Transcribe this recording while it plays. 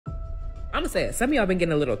I'm gonna say it. Some of y'all been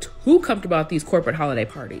getting a little too comfortable at these corporate holiday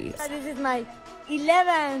parties. This is my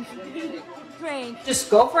 11th train. Just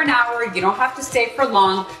go for an hour. You don't have to stay for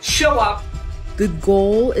long. Show up. The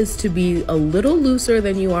goal is to be a little looser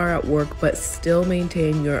than you are at work, but still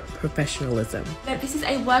maintain your professionalism. This is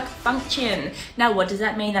a work function. Now, what does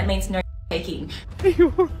that mean? That means no taking.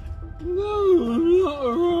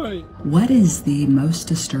 What is the most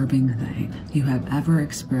disturbing thing you have ever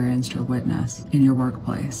experienced or witnessed in your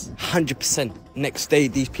workplace? 100%. Next day,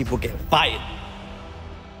 these people get fired.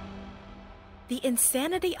 The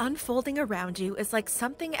insanity unfolding around you is like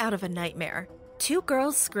something out of a nightmare. Two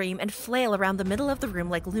girls scream and flail around the middle of the room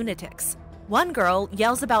like lunatics. One girl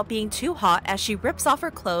yells about being too hot as she rips off her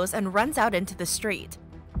clothes and runs out into the street.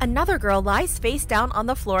 Another girl lies face down on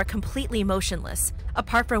the floor completely motionless,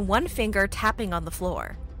 apart from one finger tapping on the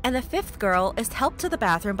floor. And the fifth girl is helped to the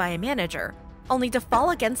bathroom by a manager, only to fall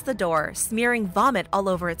against the door, smearing vomit all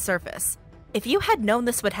over its surface. If you had known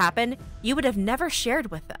this would happen, you would have never shared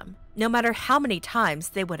with them, no matter how many times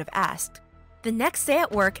they would have asked. The next day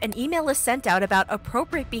at work, an email is sent out about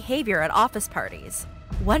appropriate behavior at office parties.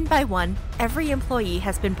 One by one, every employee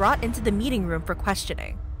has been brought into the meeting room for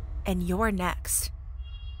questioning. And you're next.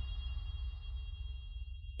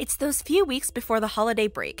 It's those few weeks before the holiday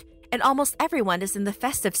break, and almost everyone is in the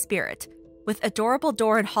festive spirit. With adorable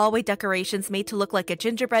door and hallway decorations made to look like a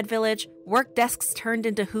gingerbread village, work desks turned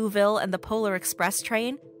into Whoville and the Polar Express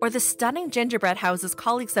train, or the stunning gingerbread houses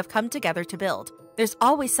colleagues have come together to build, there's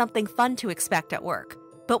always something fun to expect at work.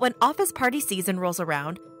 But when office party season rolls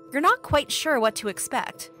around, you're not quite sure what to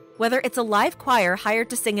expect. Whether it's a live choir hired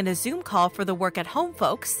to sing in a Zoom call for the work-at-home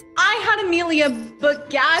folks, I had Amelia book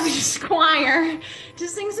Gabby's choir to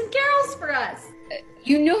sing some carols for us.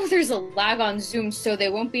 You know there's a lag on Zoom, so they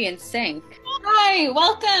won't be in sync. Hi,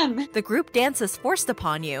 welcome! the group dances forced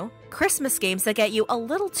upon you, Christmas games that get you a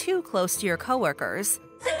little too close to your coworkers,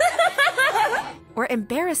 or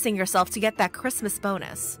embarrassing yourself to get that Christmas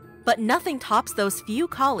bonus. But nothing tops those few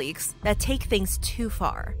colleagues that take things too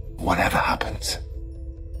far. Whatever happens,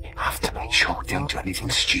 you have to make sure we don't do anything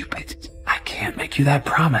stupid. I can't make you that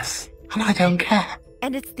promise, and I don't care.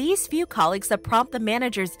 And it's these few colleagues that prompt the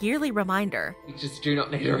manager's yearly reminder. We just do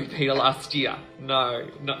not need a repeat of last year. No,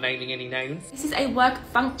 not naming any names. This is a work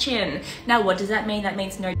function. Now, what does that mean? That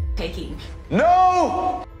means no taking.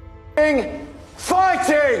 No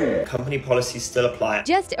fighting! Company policies still apply.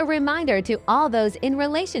 Just a reminder to all those in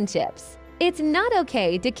relationships. It's not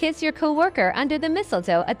okay to kiss your coworker under the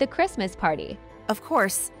mistletoe at the Christmas party. Of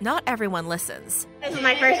course, not everyone listens. This is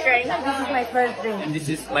my first drink. This is my first drink. And this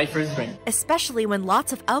is my first drink. Especially when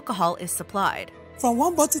lots of alcohol is supplied. From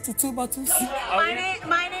 1 bottle to 2 bottles. My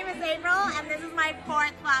name is April, and this is my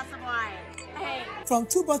 4th glass of wine. Hey. From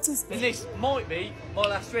 2 bottles. And this might be my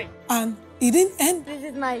last drink. And it didn't end. This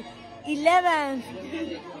is my 11th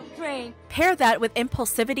drink. Pair that with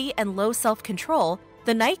impulsivity and low self-control,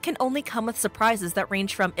 the night can only come with surprises that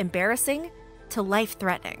range from embarrassing to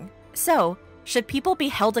life-threatening. So, should people be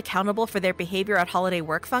held accountable for their behavior at holiday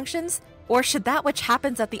work functions? Or should that which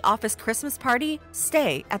happens at the office Christmas party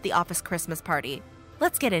stay at the office Christmas party?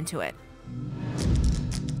 Let's get into it.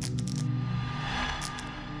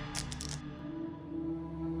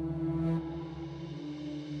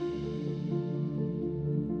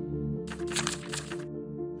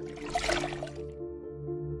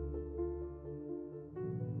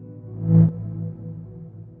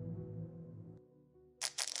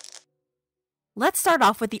 Let's start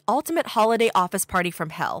off with the ultimate holiday office party from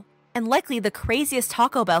hell, and likely the craziest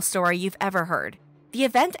Taco Bell story you've ever heard. The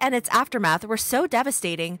event and its aftermath were so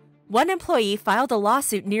devastating, one employee filed a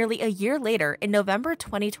lawsuit nearly a year later in November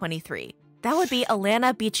 2023. That would be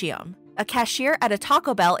Alana Beachium, a cashier at a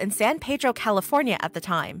Taco Bell in San Pedro, California at the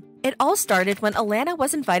time. It all started when Alana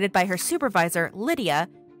was invited by her supervisor, Lydia,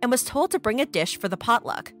 and was told to bring a dish for the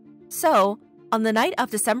potluck. So, on the night of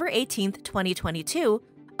December 18th, 2022,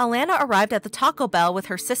 Alana arrived at the Taco Bell with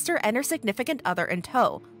her sister and her significant other in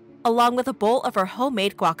tow, along with a bowl of her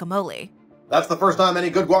homemade guacamole. That's the first time any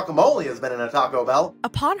good guacamole has been in a Taco Bell.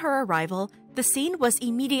 Upon her arrival, the scene was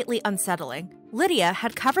immediately unsettling. Lydia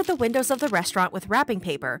had covered the windows of the restaurant with wrapping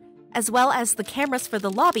paper, as well as the cameras for the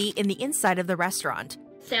lobby in the inside of the restaurant.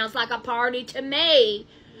 Sounds like a party to me.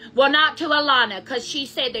 Well, not to Alana, because she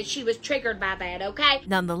said that she was triggered by that, okay?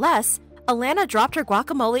 Nonetheless, Alana dropped her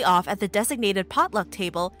guacamole off at the designated potluck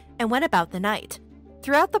table and went about the night.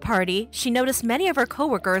 Throughout the party, she noticed many of her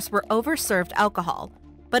coworkers were overserved alcohol,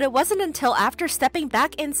 but it wasn't until after stepping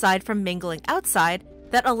back inside from mingling outside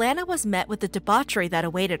that Alana was met with the debauchery that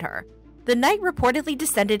awaited her. The night reportedly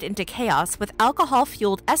descended into chaos with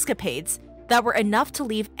alcohol-fueled escapades that were enough to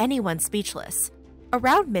leave anyone speechless.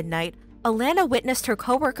 Around midnight, Alana witnessed her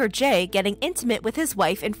coworker Jay getting intimate with his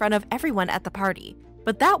wife in front of everyone at the party.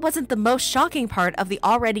 But that wasn't the most shocking part of the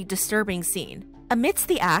already disturbing scene. Amidst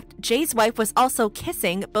the act, Jay's wife was also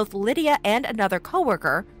kissing both Lydia and another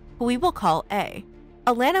coworker, who we will call A.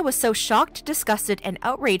 Alana was so shocked, disgusted, and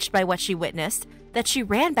outraged by what she witnessed that she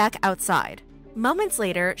ran back outside. Moments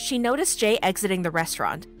later, she noticed Jay exiting the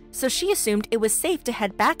restaurant, so she assumed it was safe to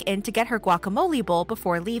head back in to get her guacamole bowl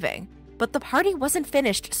before leaving. But the party wasn't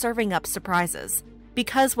finished serving up surprises,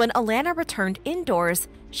 because when Alana returned indoors,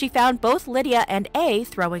 she found both Lydia and A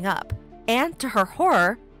throwing up. And to her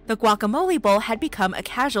horror, the guacamole bowl had become a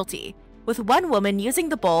casualty, with one woman using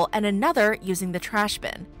the bowl and another using the trash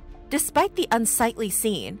bin. Despite the unsightly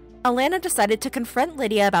scene, Alana decided to confront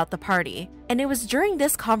Lydia about the party, and it was during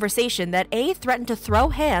this conversation that A threatened to throw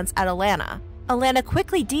hands at Alana. Alana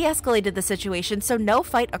quickly de-escalated the situation so no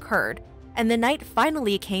fight occurred, and the night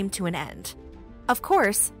finally came to an end. Of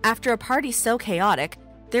course, after a party so chaotic,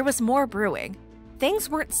 there was more brewing. Things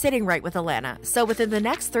weren't sitting right with Alana, so within the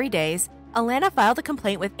next 3 days, Alana filed a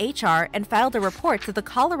complaint with HR and filed a report to the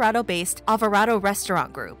Colorado-based Alvarado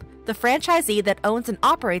Restaurant Group, the franchisee that owns and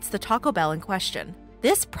operates the Taco Bell in question.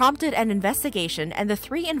 This prompted an investigation, and the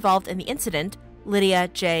 3 involved in the incident, Lydia,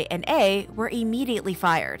 Jay, and A, were immediately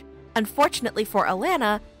fired. Unfortunately for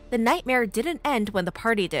Alana, the nightmare didn't end when the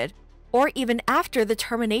party did, or even after the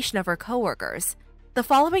termination of her coworkers. The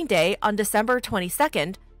following day, on December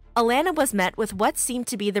 22nd, Alana was met with what seemed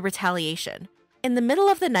to be the retaliation. In the middle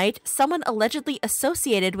of the night, someone allegedly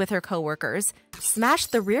associated with her coworkers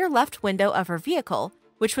smashed the rear left window of her vehicle,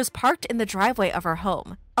 which was parked in the driveway of her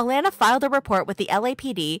home. Alana filed a report with the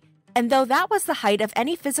LAPD, and though that was the height of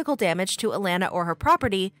any physical damage to Alana or her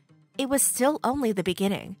property, it was still only the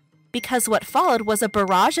beginning. Because what followed was a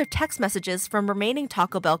barrage of text messages from remaining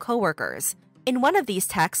Taco Bell coworkers. In one of these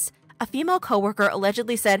texts, a female coworker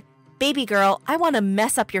allegedly said, "Baby girl, I want to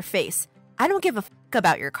mess up your face. I don't give a fuck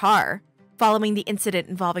about your car," following the incident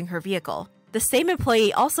involving her vehicle. The same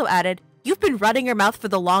employee also added, "You've been running your mouth for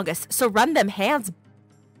the longest, so run them hands."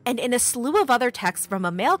 And in a slew of other texts from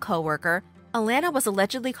a male coworker, Alana was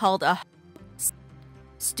allegedly called a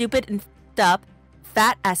stupid and f***ed up,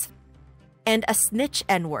 fat as f***, and a snitch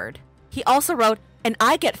N-word. He also wrote, "And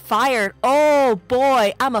I get fired, oh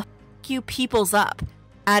boy, I'm a f*** you peoples up,"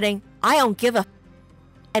 adding, "I don't give a f***."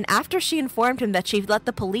 And after she informed him that she'd let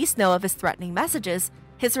the police know of his threatening messages,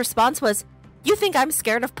 his response was, "You think I'm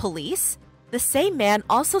scared of police?" The same man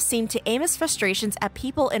also seemed to aim his frustrations at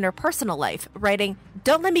people in her personal life, writing,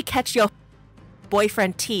 "Don't let me catch your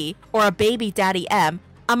boyfriend T or a baby daddy M.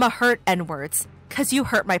 I'ma hurt N-words, 'cause you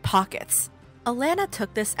hurt my pockets." Alana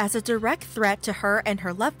took this as a direct threat to her and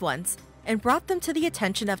her loved ones and brought them to the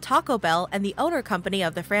attention of Taco Bell and the owner company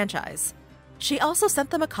of the franchise. She also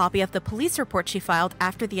sent them a copy of the police report she filed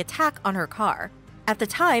after the attack on her car. At the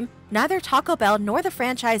time, neither Taco Bell nor the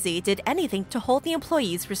franchisee did anything to hold the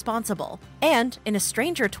employees responsible. And, in a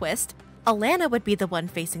stranger twist, Alana would be the one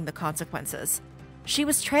facing the consequences. She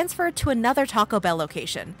was transferred to another Taco Bell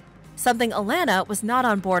location, something Alana was not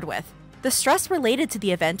on board with. The stress related to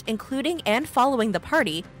the event, including and following the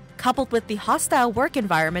party, coupled with the hostile work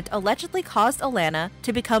environment, allegedly caused Alana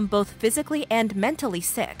to become both physically and mentally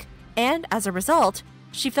sick. And as a result,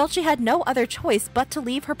 she felt she had no other choice but to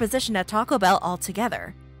leave her position at Taco Bell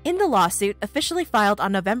altogether. In the lawsuit, officially filed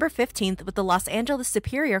on November 15th with the Los Angeles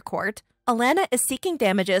Superior Court, Alana is seeking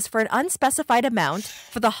damages for an unspecified amount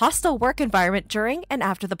for the hostile work environment during and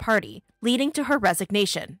after the party, leading to her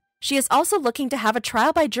resignation. She is also looking to have a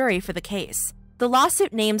trial by jury for the case. The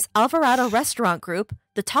lawsuit names Alvarado Restaurant Group,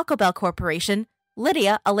 the Taco Bell Corporation,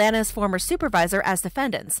 Lydia, Alana's former supervisor, as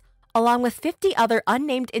defendants, along with 50 other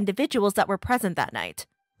unnamed individuals that were present that night.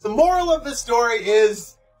 The moral of the story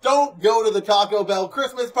is, don't go to the Taco Bell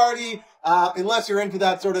Christmas party unless you're into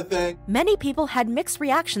that sort of thing. Many people had mixed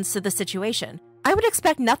reactions to the situation. I would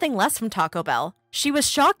expect nothing less from Taco Bell. She was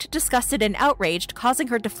shocked, disgusted, and outraged, causing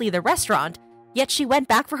her to flee the restaurant, yet she went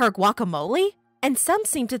back for her guacamole? And some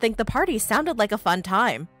seem to think the party sounded like a fun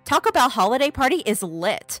time. Taco Bell holiday party is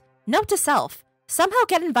lit. Note to self, somehow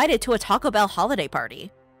get invited to a Taco Bell holiday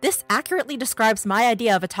party. This accurately describes my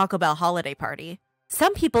idea of a Taco Bell holiday party.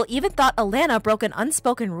 Some people even thought Alana broke an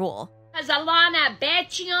unspoken rule. Because Alana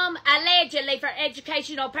Betchum, allegedly for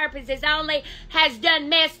educational purposes only, has done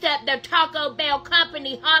messed up the Taco Bell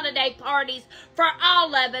company holiday parties for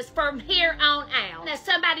all of us from here on out. Now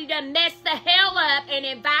somebody done messed the hell up and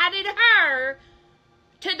invited her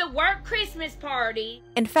to the work Christmas party.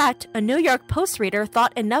 In fact, a New York Post reader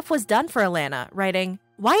thought enough was done for Alana, writing,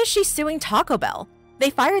 "Why is she suing Taco Bell? They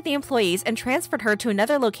fired the employees and transferred her to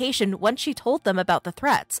another location once she told them about the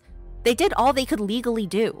threats. They did all they could legally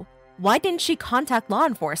do. Why didn't she contact law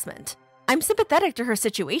enforcement? I'm sympathetic to her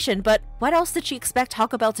situation, but what else did she expect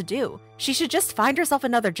Taco Bell to do? She should just find herself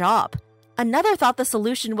another job. Another thought the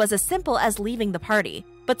solution was as simple as leaving the party,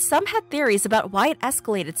 but some had theories about why it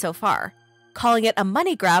escalated so far, calling it a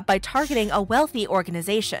money grab by targeting a wealthy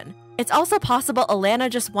organization. It's also possible Alana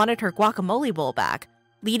just wanted her guacamole bowl back,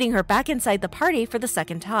 leading her back inside the party for the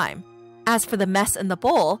second time. As for the mess in the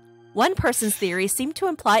bowl, one person's theory seemed to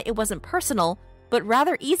imply it wasn't personal, but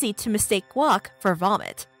rather easy to mistake guac for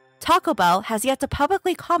vomit. Taco Bell has yet to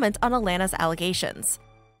publicly comment on Alana's allegations.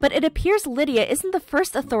 But it appears Lydia isn't the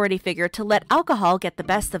first authority figure to let alcohol get the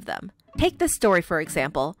best of them. Take this story for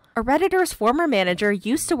example. A Redditor's former manager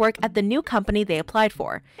used to work at the new company they applied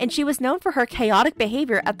for, and she was known for her chaotic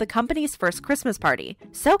behavior at the company's first Christmas party.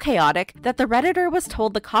 So chaotic that the Redditor was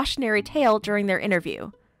told the cautionary tale during their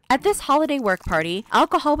interview. At this holiday work party,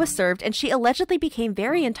 alcohol was served and she allegedly became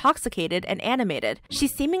very intoxicated and animated. She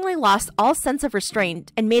seemingly lost all sense of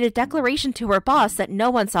restraint and made a declaration to her boss that no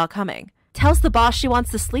one saw coming. Tells the boss she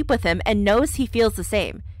wants to sleep with him and knows he feels the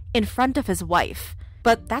same, in front of his wife.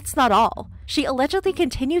 But that's not all. She allegedly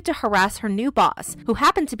continued to harass her new boss, who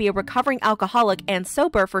happened to be a recovering alcoholic and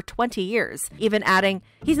sober for 20 years, even adding,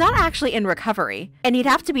 he's not actually in recovery, and he'd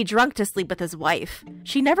have to be drunk to sleep with his wife.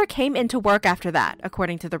 She never came into work after that,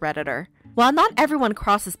 according to the Redditor. While not everyone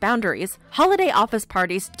crosses boundaries, holiday office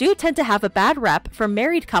parties do tend to have a bad rep for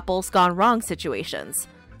married couples gone wrong situations.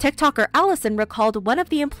 TikToker Allison recalled one of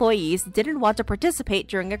the employees didn't want to participate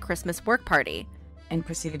during a Christmas work party, and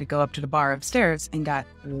proceeded to go up to the bar upstairs and got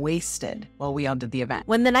wasted while we all did the event.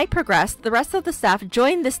 When the night progressed, the rest of the staff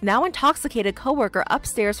joined this now intoxicated coworker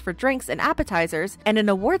upstairs for drinks and appetizers and an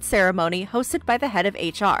award ceremony hosted by the head of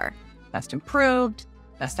HR. Best improved,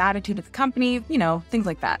 best attitude of the company, you know, things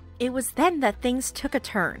like that. It was then that things took a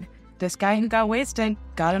turn. This guy who got wasted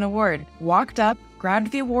got an award, walked up,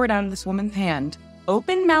 grabbed the award out of this woman's hand,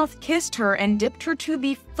 open mouth kissed her and dipped her to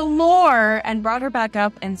the floor and brought her back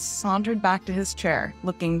up and sauntered back to his chair,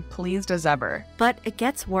 looking pleased as ever. But it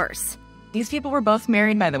gets worse. These people were both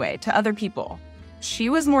married, by the way, to other people. She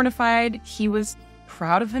was mortified. He was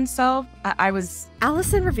proud of himself.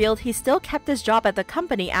 Allison revealed he still kept his job at the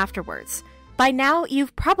company afterwards. By now,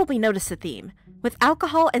 you've probably noticed a theme. With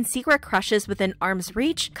alcohol and secret crushes within arm's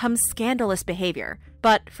reach comes scandalous behavior.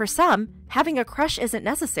 But for some, having a crush isn't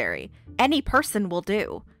necessary. Any person will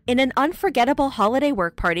do. In an unforgettable holiday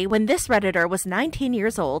work party when this Redditor was 19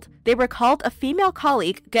 years old, they recalled a female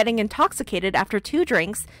colleague getting intoxicated after 2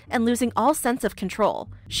 drinks and losing all sense of control.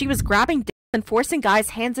 She was grabbing dicks and forcing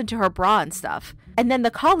guys' hands into her bra and stuff. And then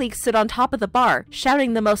the colleague stood on top of the bar,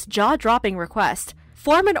 shouting the most jaw-dropping request,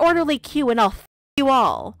 "Form an orderly queue and I'll f*** you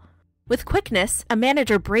all." With quickness, a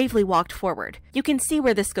manager bravely walked forward. You can see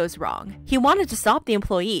where this goes wrong. He wanted to stop the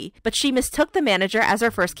employee, but she mistook the manager as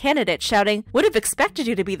her first candidate, shouting, "Would have expected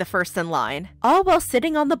you to be the first in line," all while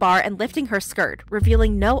sitting on the bar and lifting her skirt,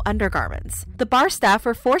 revealing no undergarments. The bar staff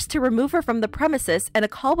were forced to remove her from the premises and a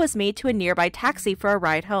call was made to a nearby taxi for a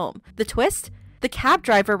ride home. The twist? The cab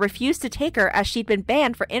driver refused to take her as she'd been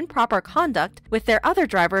banned for improper conduct with their other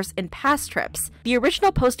drivers in past trips. The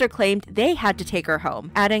original poster claimed they had to take her home,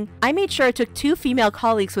 adding, "I made sure I took 2 female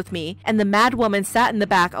colleagues with me, and the mad woman sat in the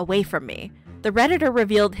back away from me." The Redditor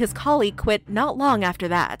revealed his colleague quit not long after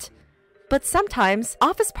that. But sometimes,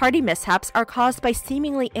 office party mishaps are caused by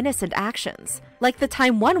seemingly innocent actions. Like the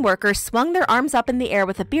time one worker swung their arms up in the air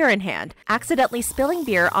with a beer in hand, accidentally spilling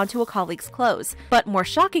beer onto a colleague's clothes, but more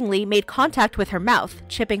shockingly made contact with her mouth,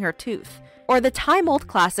 chipping her tooth. Or the time-old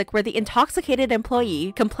classic where the intoxicated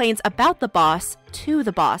employee complains about the boss to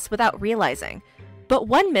the boss without realizing. But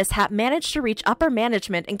one mishap managed to reach upper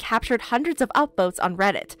management and captured hundreds of upvotes on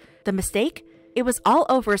Reddit. The mistake? It was all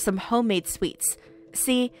over some homemade sweets.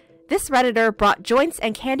 See, this Redditor brought joints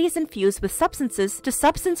and candies infused with substances to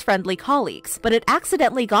substance-friendly colleagues, but it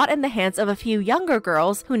accidentally got in the hands of a few younger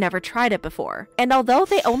girls who never tried it before. And although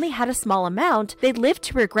they only had a small amount, they lived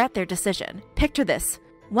to regret their decision. Picture this.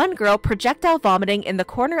 One girl projectile vomiting in the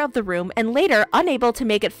corner of the room and later, unable to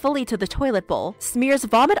make it fully to the toilet bowl, smears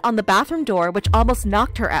vomit on the bathroom door which almost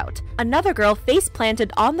knocked her out. Another girl face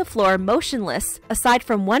planted on the floor motionless, aside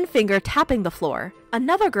from one finger tapping the floor.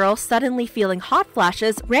 Another girl, suddenly feeling hot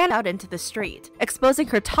flashes, ran out into the street, exposing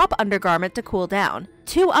her top undergarment to cool down.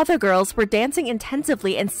 2 other girls were dancing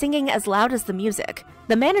intensively and singing as loud as the music.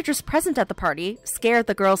 The managers present at the party, scared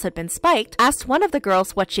the girls had been spiked, asked one of the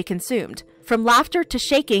girls what she consumed. From laughter to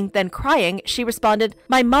shaking, then crying, she responded,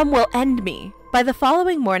 "My mum will end me." By the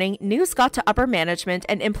following morning, news got to upper management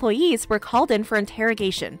and employees were called in for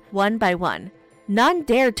interrogation, one by one. None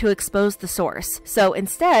dared to expose the source, so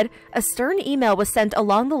instead, a stern email was sent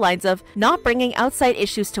along the lines of not bringing outside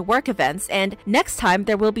issues to work events and next time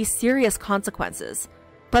there will be serious consequences.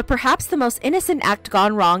 But perhaps the most innocent act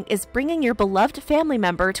gone wrong is bringing your beloved family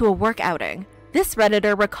member to a work outing. This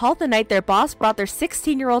Redditor recalled the night their boss brought their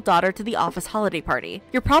 16-year-old daughter to the office holiday party.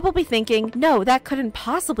 You're probably thinking, no, that couldn't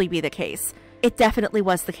possibly be the case. It definitely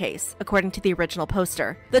was the case, according to the original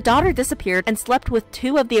poster. The daughter disappeared and slept with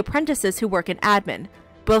 2 of the apprentices who work in admin,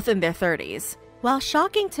 both in their 30s. While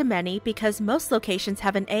shocking to many because most locations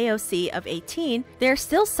have an AOC of 18, there are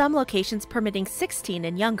still some locations permitting 16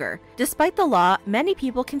 and younger. Despite the law, many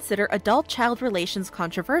people consider adult-child relations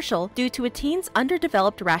controversial due to a teen's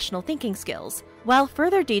underdeveloped rational thinking skills. While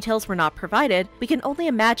further details were not provided, we can only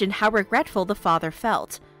imagine how regretful the father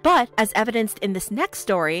felt. But, as evidenced in this next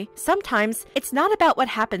story, sometimes it's not about what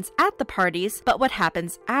happens at the parties, but what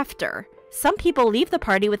happens after. Some people leave the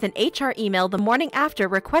party with an HR email the morning after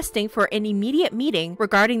requesting for an immediate meeting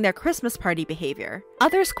regarding their Christmas party behavior.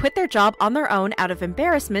 Others quit their job on their own out of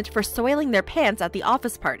embarrassment for soiling their pants at the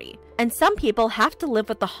office party. And some people have to live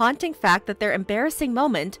with the haunting fact that their embarrassing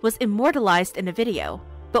moment was immortalized in a video.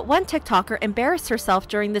 But one TikToker embarrassed herself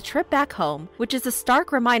during the trip back home, which is a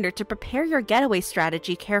stark reminder to prepare your getaway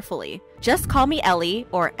strategy carefully. Just Call Me Ellie,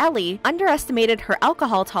 or Ellie, underestimated her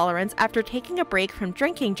alcohol tolerance after taking a break from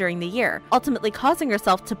drinking during the year, ultimately causing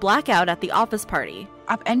herself to black out at the office party.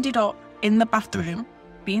 I've ended up in the bathroom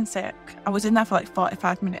being sick. I was in there for like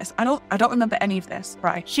 45 minutes. I don't remember any of this,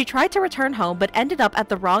 right? She tried to return home but ended up at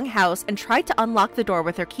the wrong house and tried to unlock the door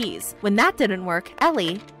with her keys. When that didn't work,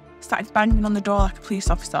 Ellie started banging on the door like a police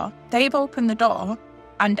officer. They've opened the door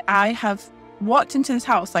and I have walked into this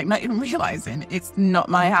house like not even realizing it's not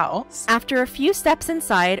my house. After a few steps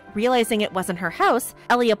inside, realizing it wasn't her house,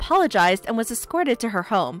 Ellie apologized and was escorted to her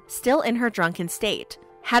home, still in her drunken state.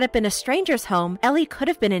 Had it been a stranger's home, Ellie could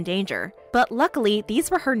have been in danger. But luckily,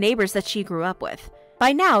 these were her neighbors that she grew up with.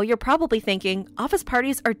 By now, you're probably thinking, office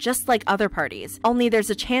parties are just like other parties, only there's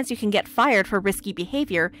a chance you can get fired for risky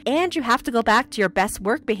behavior, and you have to go back to your best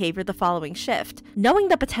work behavior the following shift. Knowing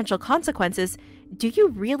the potential consequences, do you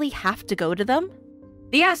really have to go to them?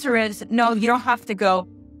 The answer is, no, you don't have to go,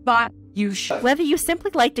 but you should. Whether you simply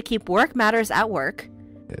like to keep work matters at work,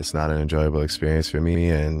 it's not an enjoyable experience for me,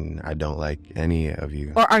 and I don't like any of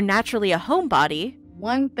you. Or are naturally a homebody.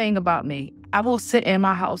 One thing about me, I will sit in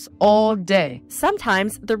my house all day.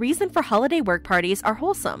 Sometimes the reason for holiday work parties are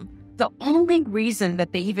wholesome. The only reason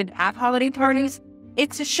that they even have holiday parties is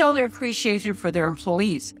to show their appreciation for their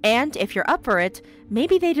employees. And if you're up for it,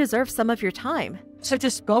 maybe they deserve some of your time. So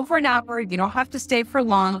just go for an hour, you don't have to stay for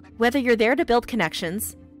long. Whether you're there to build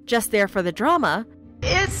connections, just there for the drama,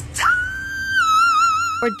 it's time!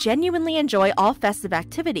 Or genuinely enjoy all festive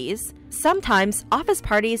activities, sometimes office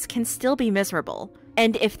parties can still be miserable.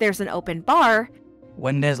 And if there's an open bar,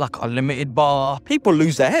 when there's like a limited bar, people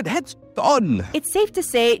lose their heads on. It's safe to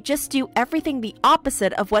say just do everything the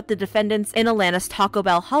opposite of what the defendants in Atlanta's Taco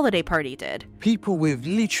Bell holiday party did. People with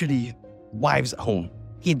literally wives at home,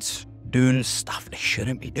 kids doing stuff they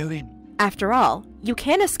shouldn't be doing. After all, you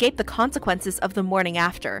can't escape the consequences of the morning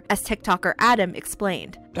after, as TikToker Adam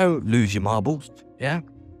explained. Don't lose your marbles, yeah?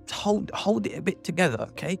 Hold it a bit together,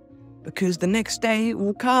 okay? Because the next day it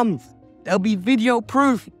will come. There'll be video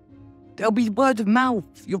proof. There'll be word of mouth.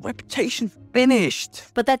 Your reputation's finished.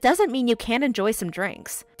 But that doesn't mean you can't enjoy some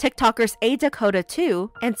drinks. TikTokers A Dakota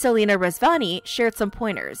 2 and Selena Rezvani shared some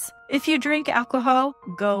pointers. If you drink alcohol,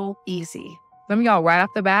 go easy. Some of y'all right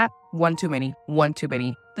off the bat, one too many, one too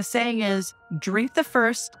many. The saying is, drink the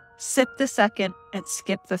first, sip the second, and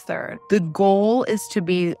skip the third. The goal is to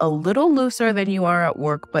be a little looser than you are at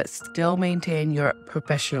work, but still maintain your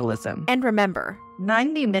professionalism. And remember,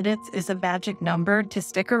 90 minutes is a magic number to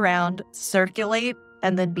stick around, circulate,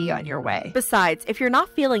 and then be on your way. Besides, if you're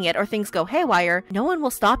not feeling it or things go haywire, no one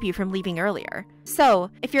will stop you from leaving earlier. So,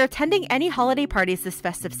 if you're attending any holiday parties this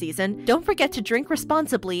festive season, don't forget to drink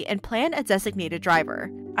responsibly and plan a designated driver.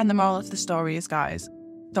 And the moral of the story is, guys,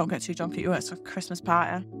 don't get too drunk at your Christmas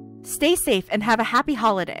party. Stay safe and have a happy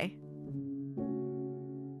holiday.